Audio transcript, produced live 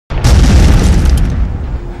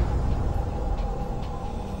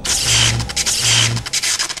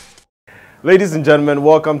Ladies and gentlemen,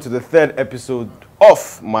 welcome to the third episode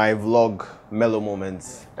of my vlog, Melo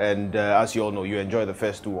Moments. And as you all know, you enjoyed the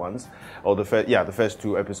first two ones, or the first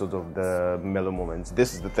two episodes of the Melo Moments.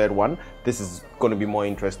 This is the third one. This is going to be more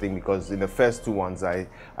interesting because in the first two ones, I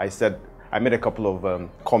made a couple of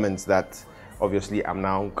comments that obviously I'm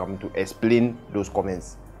now coming to explain those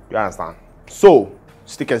comments. You understand? So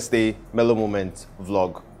stick and stay, Melo Moments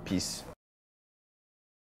vlog. Peace.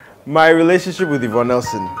 My relationship with Yvonne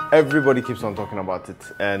Nelson, everybody keeps on talking about it,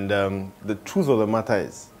 and the truth of the matter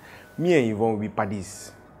is, me and Yvonne will be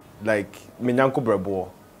buddies, like Menyanko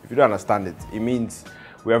Brabo. If you don't understand it, it means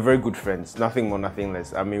we are very good friends, nothing more, nothing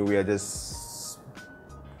less. I mean, we are just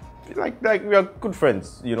like we are good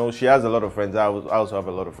friends. You know, she has a lot of friends. I also have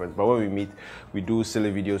a lot of friends. But when we meet, we do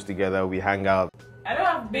silly videos together. We hang out. I don't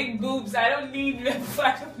have big boobs. I don't need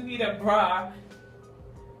a bra.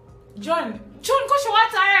 John, cause you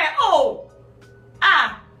want to oh,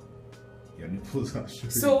 ah. Your nipples are showing.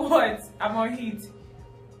 So what? I'm on heat.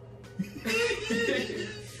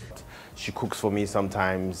 She cooks for me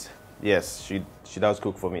sometimes. Yes, she does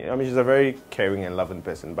cook for me. I mean, she's a very caring and loving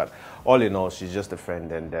person. But all in all, she's just a friend,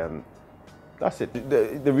 and that's it.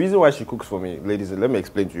 The reason why she cooks for me, ladies, let me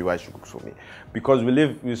explain to you why she cooks for me. Because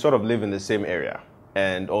we sort of live in the same area.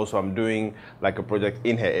 And also I'm doing like a project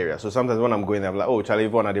in her area. So sometimes when I'm going there, I'm like, oh, Charlie,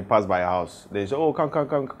 Yvonne, they pass by her house. They say, oh,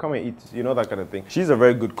 come and eat. You know, that kind of thing. She's a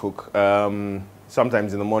very good cook.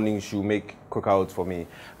 Sometimes in the morning, she'll make cookouts for me.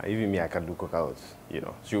 Even me, I can do cookouts, you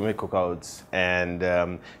know. She'll make cookouts. And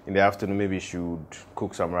in the afternoon, maybe she would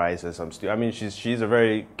cook some rice or some stew. I mean, she's a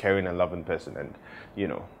very caring and loving person. And, you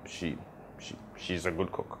know, she's a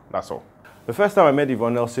good cook. That's all. The first time I met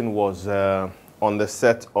Yvonne Nelson was on the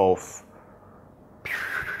set of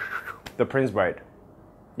The Prince Bride.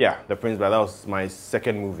 Yeah, The Prince Bride. That was my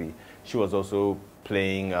second movie. She was also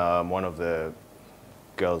playing one of the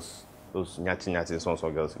girls, those nyati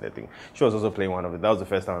song girls in the thing. She was also playing one of it. That was the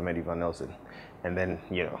first time I met Yvonne Nelson. And then,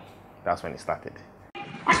 you know, that's when it started.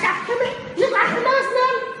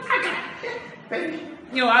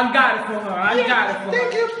 Yo, I got it for her. I got it for her.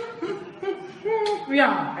 Thank you.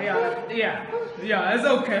 Yeah, it's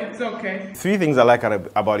okay. It's okay. Three things I like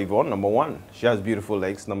about Yvonne. Number one, she has beautiful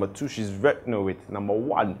legs. Number two, Number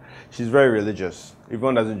one, she's very religious.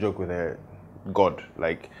 Yvonne doesn't joke with her God.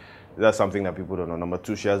 Like, that's something that people don't know. Number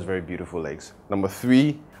two, she has very beautiful legs. Number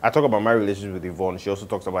three, I talk about my relationship with Yvonne. She also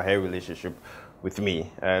talks about her relationship with me.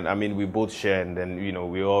 And I mean, we both share, and then, you know,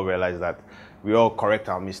 we all realize that we all correct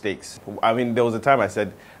our mistakes. I mean, there was a time I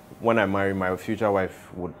said, when I marry, my future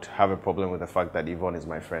wife would have a problem with the fact that Yvonne is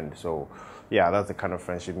my friend. So, yeah, that's the kind of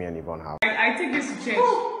friendship me and Yvonne have. I think this to change.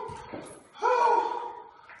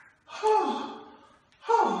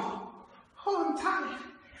 I'm tired.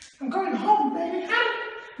 I'm going home, baby.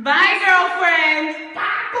 Bye, girlfriend.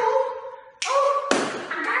 Bye, boo. Oh,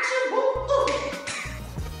 I got you,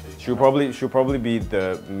 boo. She'll probably be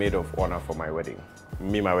the maid of honor for my wedding.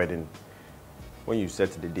 My wedding. When you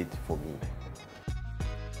set the date for me.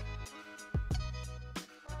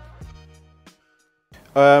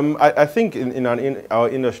 I think in our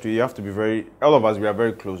industry, you have to be all of us, we are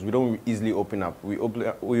very close. We don't easily open up. We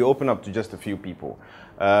open up to just a few people.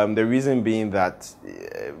 The reason being that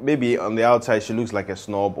maybe on the outside she looks like a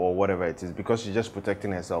snob or whatever it is, because she's just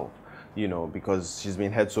protecting herself, you know, because she's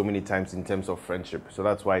been hurt so many times in terms of friendship. So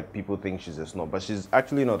that's why people think she's a snob, but she's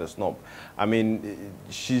actually not a snob. I mean,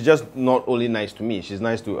 she's just not only nice to me, she's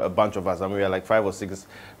nice to a bunch of us. I mean, we are like 5 or 6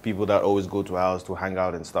 people that always go to her house to hang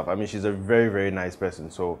out and stuff. I mean, she's a very, very nice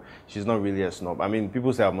person, so she's not really a snob. I mean,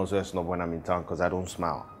 people say I'm also a snob when I'm in town because I don't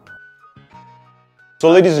smile. So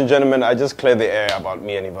ladies and gentlemen, I just cleared the air about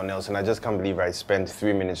me and Yvonne Nelson. I just can't believe I spent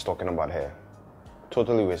 3 minutes talking about her.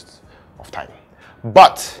 Totally waste of time.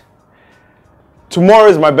 But tomorrow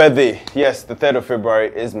is my birthday. Yes, the 3rd of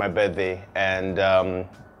February is my birthday. And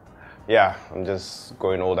yeah, I'm just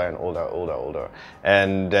going older and older.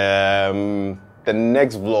 And the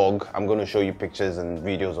next vlog, I'm going to show you pictures and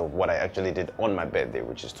videos of what I actually did on my birthday,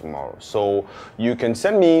 which is tomorrow. So you can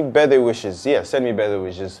send me birthday wishes. Yeah, send me birthday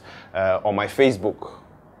wishes on my Facebook.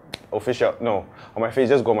 On my face,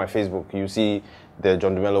 just go on my Facebook. You see the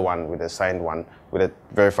John Dumelo one with a signed one with a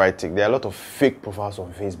verified tick. There are a lot of fake profiles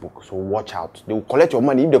on Facebook, so watch out. They will collect your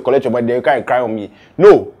money. If they collect your money, they can't cry on me.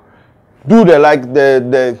 No, do the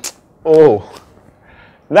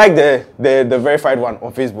the verified one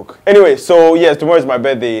on Facebook. Anyway, so yes, tomorrow is my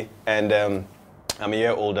birthday, and I'm a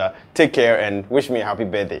year older. Take care and wish me a happy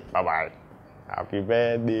birthday. Bye bye. Happy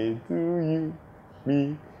birthday to you,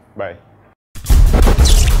 me. Bye.